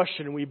this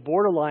question, we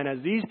borderline, as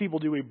these people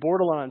do, we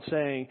borderline on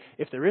saying,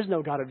 if there is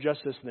no God of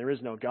justice, then there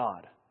is no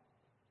God.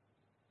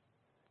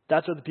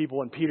 That's what the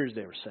people in Peter's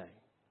day were saying.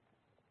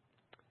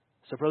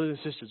 So brothers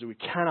and sisters, we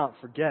cannot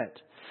forget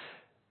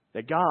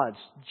that God's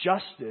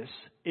justice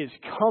is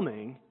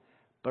coming,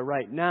 but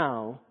right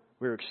now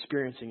we're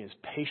experiencing His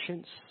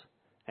patience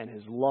and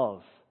His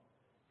love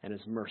and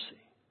His mercy.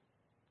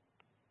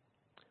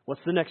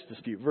 What's the next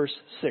dispute? Verse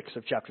 6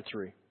 of chapter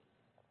 3.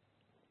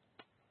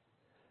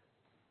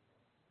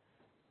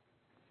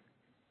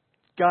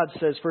 God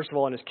says, first of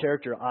all, in His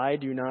character, I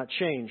do not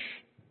change.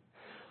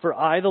 For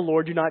I, the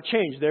Lord, do not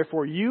change.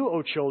 Therefore you,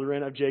 O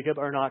children of Jacob,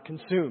 are not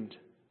consumed.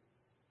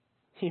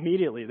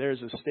 Immediately,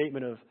 there's a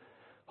statement of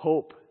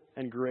hope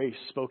and grace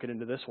spoken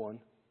into this one.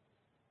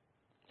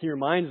 He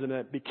reminds them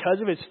that because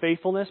of His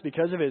faithfulness,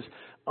 because of His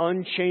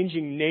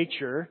unchanging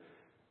nature,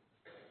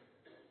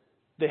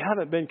 they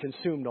haven't been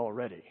consumed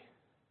already.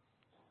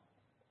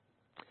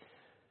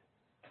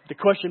 The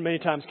question many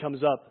times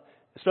comes up,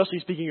 especially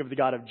speaking of the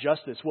God of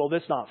justice, well,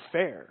 that's not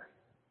fair.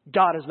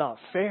 God is not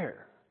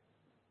fair.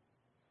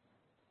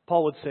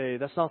 Paul would say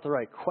that's not the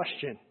right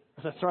question.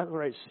 That's not the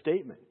right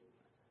statement.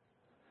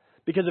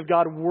 Because if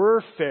God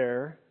were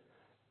fair,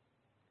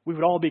 we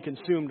would all be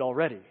consumed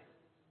already.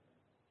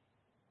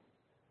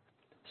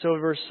 So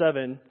in verse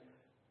 7,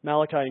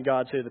 Malachi and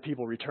God say, the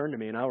people return to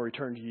me and I will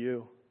return to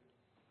you,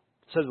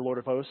 says the Lord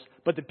of hosts.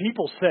 But the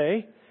people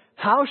say,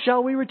 how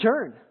shall we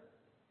return?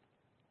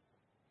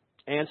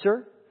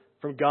 Answer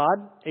from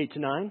God,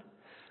 8-9.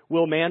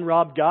 Will man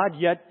rob God?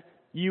 Yet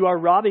you are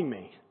robbing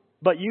me.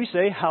 But you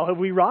say, how have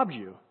we robbed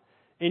you?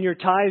 In your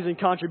tithes and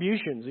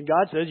contributions. And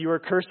God says, you are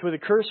cursed with a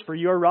curse, for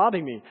you are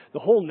robbing me, the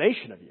whole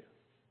nation of you.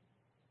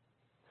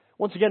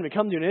 Once again, we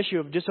come to an issue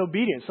of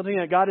disobedience, something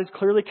that God has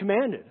clearly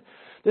commanded.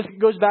 This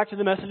goes back to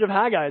the message of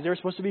Haggai. They were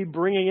supposed to be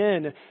bringing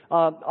in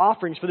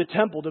offerings for the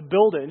temple to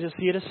build it and to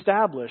see it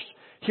established.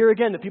 Here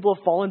again, the people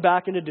have fallen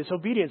back into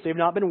disobedience. They've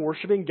not been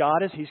worshiping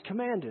God as He's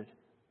commanded.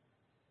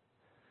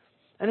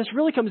 And this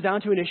really comes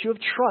down to an issue of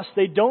trust.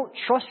 They don't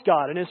trust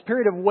God. In this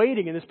period of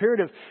waiting, in this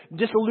period of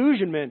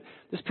disillusionment,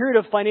 this period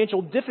of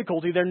financial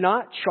difficulty, they're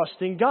not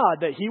trusting God,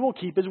 that He will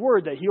keep His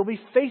word, that He will be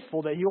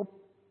faithful, that He will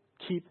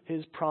keep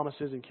His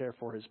promises and care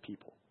for His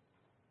people.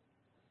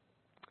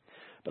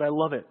 But I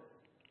love it.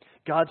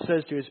 God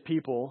says to His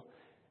people,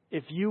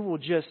 if you will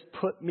just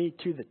put me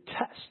to the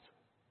test,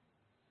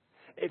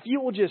 if you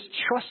will just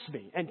trust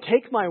me and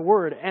take my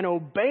word and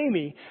obey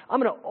me,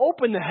 I'm going to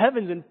open the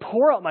heavens and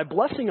pour out my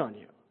blessing on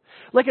you.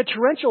 Like a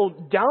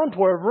torrential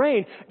downpour of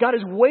rain, God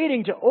is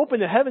waiting to open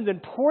the heavens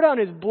and pour down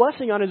His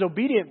blessing on His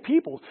obedient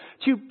people,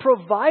 to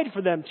provide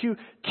for them, to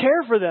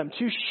care for them,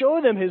 to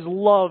show them His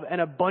love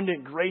and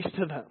abundant grace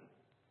to them.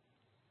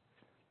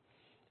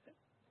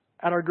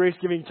 At our grace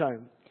giving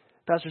time,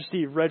 Pastor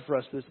Steve read for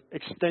us this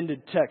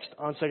extended text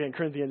on 2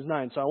 Corinthians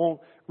 9, so I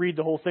won't read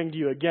the whole thing to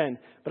you again,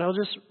 but I'll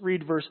just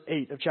read verse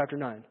 8 of chapter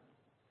 9.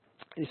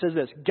 He says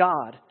this,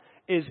 God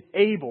is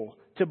able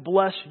to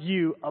bless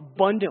you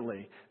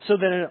abundantly, so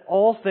that in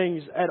all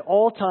things, at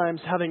all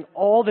times, having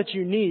all that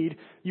you need,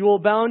 you will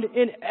abound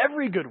in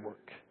every good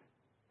work.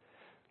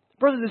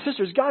 Brothers and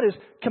sisters, God is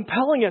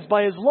compelling us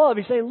by His love.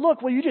 He's saying,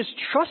 look, will you just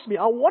trust me?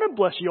 I want to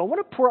bless you. I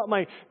want to pour out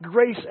my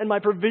grace and my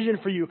provision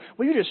for you.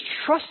 Will you just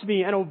trust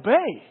me and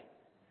obey?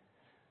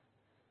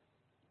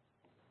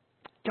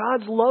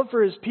 God's love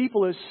for His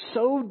people is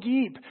so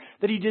deep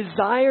that He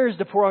desires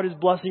to pour out His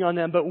blessing on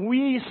them. But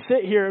we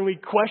sit here and we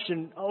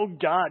question, oh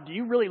God, do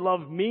you really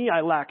love me?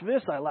 I lack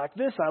this, I lack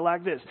this, I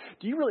lack this.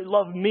 Do you really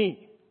love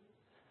me?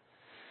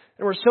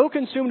 And we're so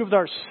consumed with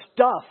our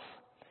stuff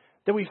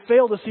that we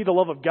fail to see the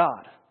love of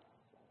God.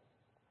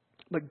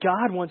 But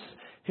God wants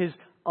His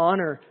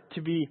honor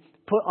to be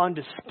put on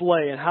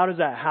display. And how does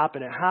that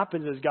happen? It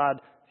happens as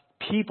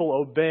people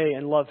obey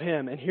and love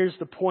Him. And here's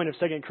the point of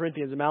 2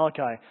 Corinthians and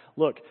Malachi.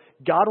 Look,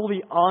 God will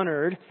be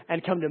honored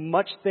and come to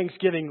much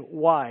thanksgiving.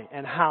 Why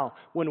and how?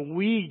 When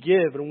we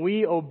give, when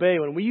we obey,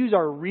 when we use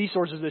our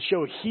resources to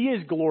show He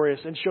is glorious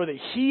and show that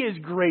He is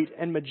great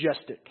and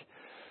majestic.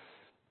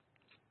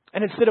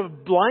 And instead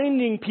of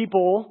blinding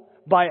people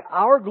by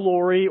our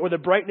glory or the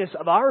brightness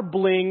of our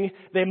bling,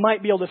 they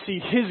might be able to see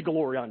His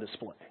glory on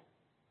display.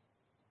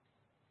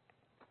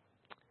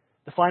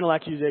 The final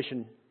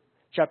accusation,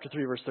 chapter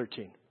 3, verse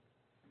 13.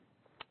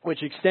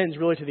 Which extends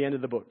really to the end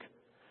of the book.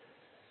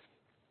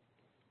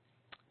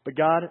 But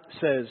God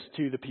says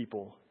to the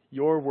people,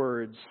 your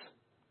words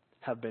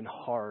have been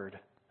hard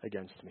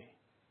against me,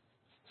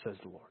 says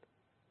the Lord.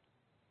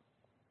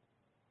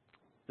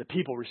 The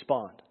people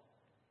respond.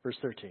 Verse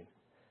 13.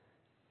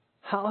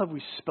 How have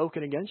we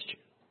spoken against you?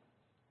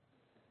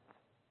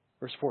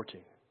 Verse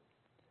 14.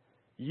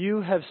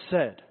 You have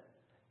said,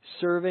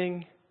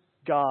 serving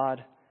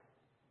God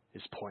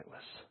is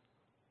pointless.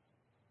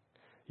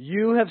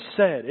 You have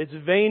said it's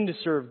vain to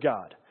serve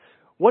God.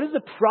 What is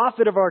the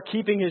profit of our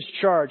keeping His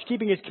charge,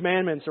 keeping His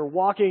commandments, or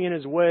walking in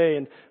His way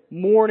and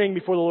mourning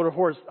before the Lord of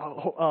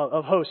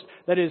hosts,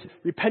 that is,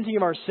 repenting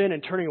of our sin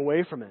and turning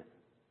away from it?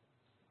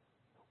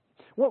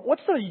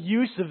 What's the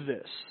use of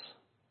this?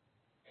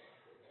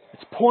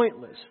 It's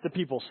pointless, the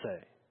people say.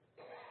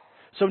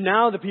 So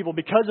now the people,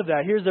 because of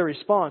that, here's their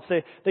response.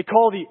 They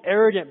call the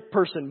arrogant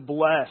person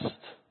blessed.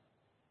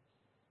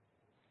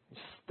 It's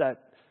that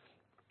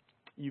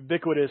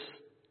ubiquitous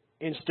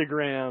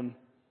Instagram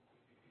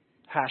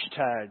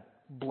hashtag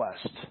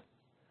blessed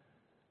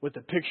with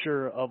a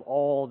picture of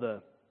all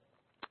the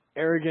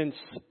arrogance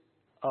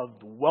of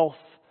the wealth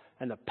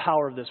and the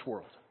power of this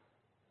world.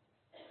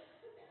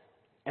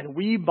 And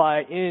we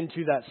buy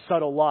into that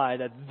subtle lie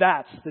that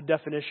that's the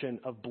definition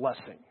of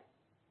blessing.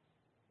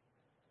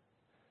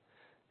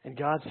 And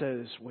God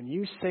says, when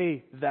you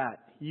say that,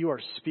 you are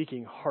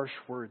speaking harsh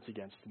words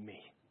against me.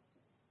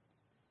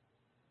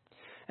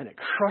 And it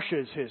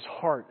crushes his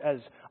heart as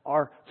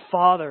our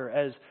Father,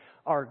 as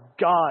our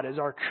God, as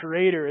our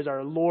Creator, as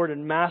our Lord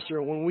and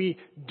Master, when we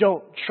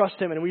don't trust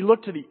him and we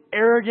look to the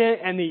arrogant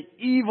and the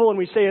evil and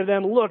we say to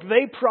them, look,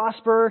 they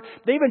prosper,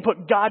 they even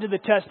put God to the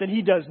test and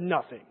he does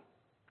nothing.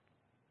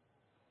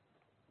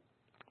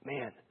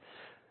 Man,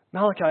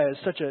 Malachi is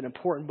such an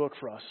important book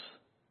for us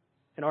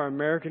in our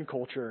American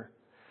culture,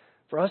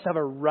 for us to have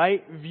a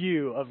right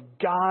view of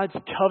God's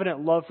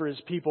covenant love for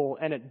his people,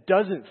 and it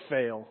doesn't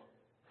fail.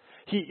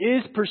 He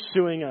is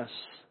pursuing us.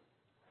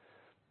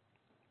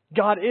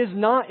 God is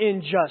not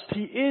unjust.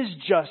 He is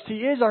just. He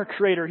is our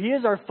Creator. He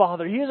is our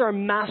Father. He is our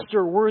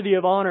Master worthy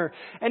of honor.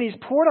 And he's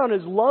poured out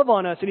his love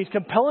on us, and he's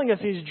compelling us.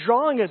 He's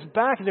drawing us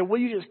back and saying, will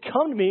you just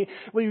come to me?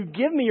 Will you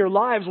give me your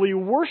lives? Will you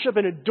worship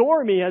and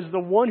adore me as the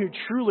one who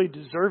truly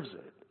deserves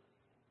it?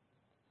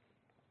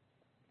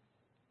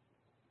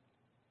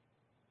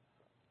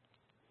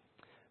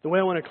 The way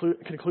I want to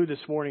conclude this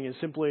morning is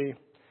simply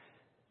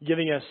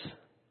giving us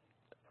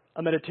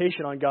a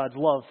meditation on God's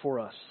love for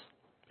us.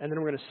 And then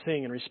we're going to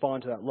sing and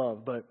respond to that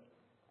love. But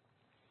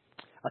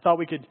I thought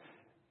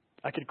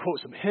I could quote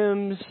some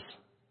hymns.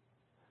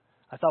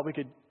 I thought we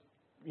could,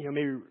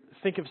 maybe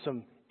think of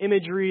some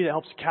imagery that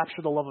helps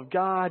capture the love of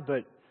God,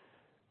 but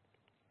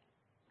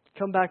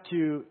come back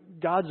to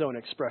God's own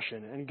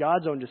expression and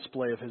God's own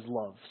display of his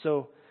love.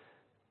 So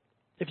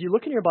if you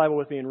look in your Bible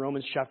with me in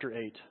Romans chapter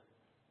 8,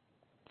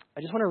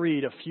 I just want to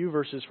read a few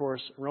verses for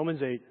us,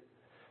 Romans 8,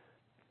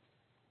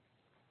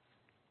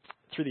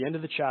 through the end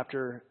of the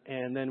chapter,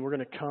 and then we're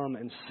going to come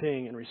and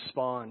sing and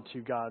respond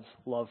to God's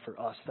love for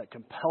us that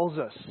compels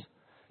us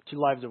to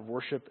lives of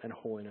worship and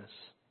holiness.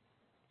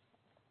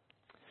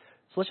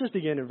 So let's just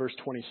begin in verse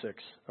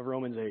 26 of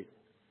Romans 8.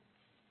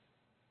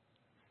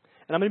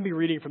 And I'm going to be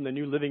reading from the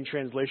New Living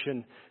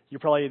Translation. You're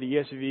probably the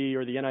ESV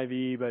or the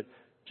NIV, but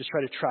just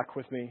try to track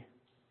with me.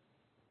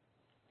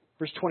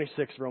 Verse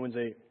 26 of Romans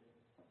 8.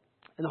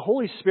 And the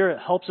Holy Spirit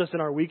helps us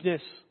in our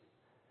weakness.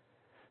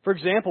 For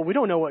example, we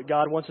don't know what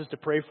God wants us to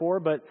pray for,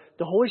 but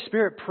the Holy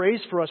Spirit prays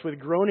for us with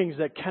groanings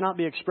that cannot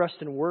be expressed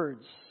in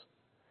words.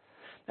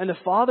 And the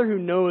Father who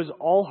knows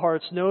all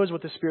hearts knows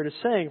what the Spirit is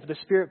saying, for the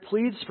Spirit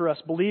pleads for us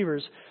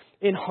believers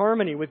in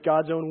harmony with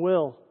God's own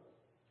will.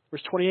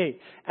 Verse 28,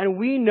 and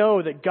we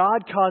know that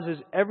God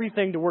causes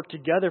everything to work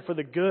together for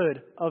the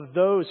good of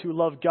those who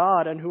love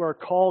God and who are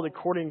called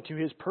according to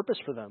his purpose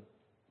for them.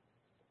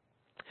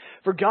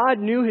 For God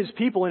knew his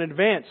people in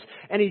advance,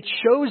 and he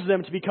chose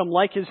them to become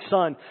like his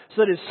Son,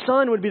 so that his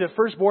Son would be the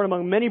firstborn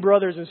among many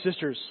brothers and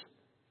sisters.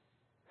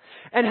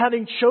 And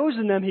having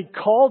chosen them, he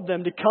called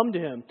them to come to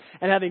him.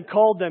 And having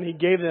called them, he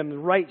gave them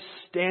right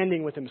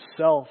standing with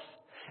himself.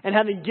 And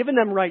having given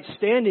them right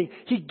standing,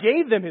 he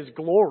gave them his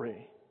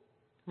glory.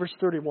 Verse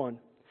 31.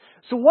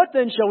 So what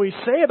then shall we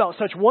say about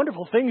such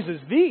wonderful things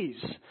as these?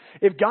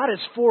 If God is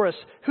for us,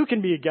 who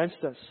can be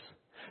against us?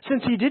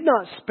 Since he did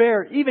not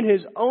spare even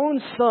his own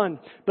Son,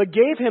 but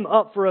gave him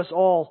up for us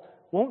all,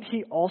 won't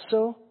he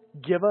also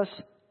give us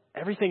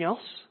everything else?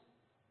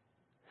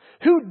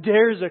 Who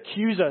dares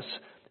accuse us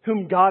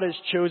whom God has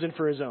chosen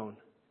for his own?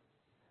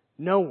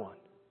 No one.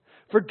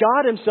 For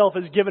God himself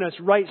has given us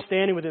right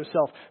standing with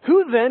himself.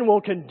 Who then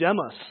will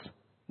condemn us?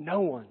 No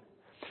one.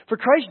 For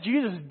Christ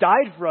Jesus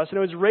died for us and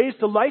was raised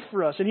to life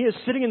for us, and he is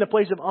sitting in the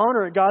place of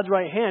honor at God's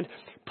right hand,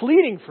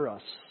 pleading for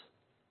us.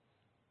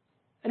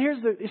 And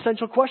here's the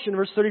essential question,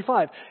 verse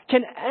 35.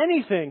 Can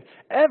anything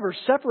ever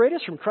separate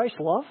us from Christ's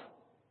love?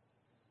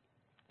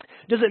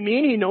 Does it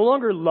mean he no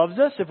longer loves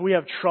us if we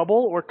have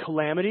trouble or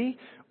calamity,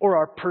 or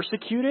are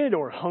persecuted,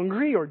 or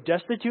hungry, or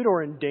destitute,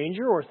 or in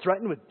danger, or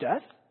threatened with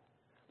death?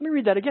 Let me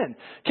read that again.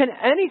 Can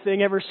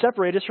anything ever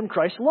separate us from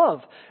Christ's love?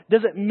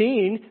 Does it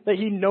mean that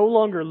he no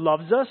longer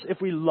loves us if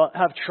we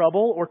have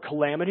trouble or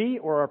calamity,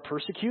 or are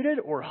persecuted,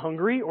 or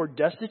hungry, or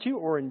destitute,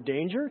 or in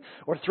danger,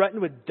 or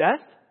threatened with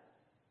death?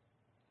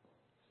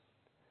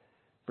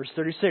 Verse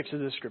 36, as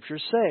the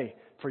scriptures say,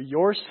 for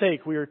your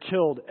sake we are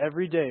killed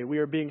every day. We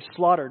are being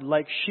slaughtered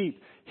like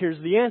sheep. Here's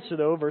the answer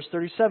though, verse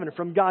 37,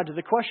 from God to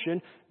the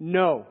question,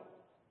 no.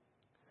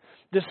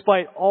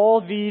 Despite all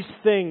these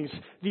things,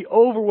 the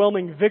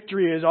overwhelming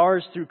victory is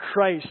ours through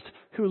Christ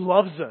who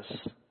loves us.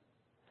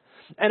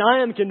 And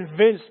I am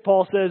convinced,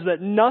 Paul says,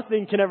 that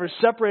nothing can ever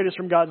separate us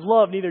from God's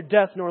love, neither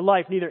death nor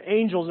life, neither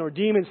angels nor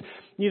demons,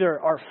 neither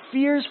our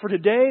fears for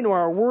today nor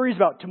our worries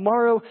about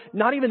tomorrow,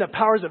 not even the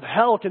powers of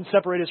hell can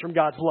separate us from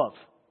God's love.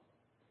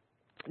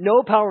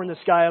 No power in the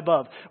sky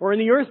above or in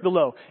the earth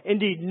below.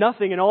 Indeed,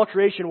 nothing in all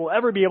creation will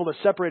ever be able to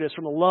separate us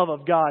from the love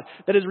of God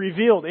that is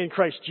revealed in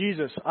Christ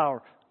Jesus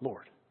our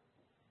Lord.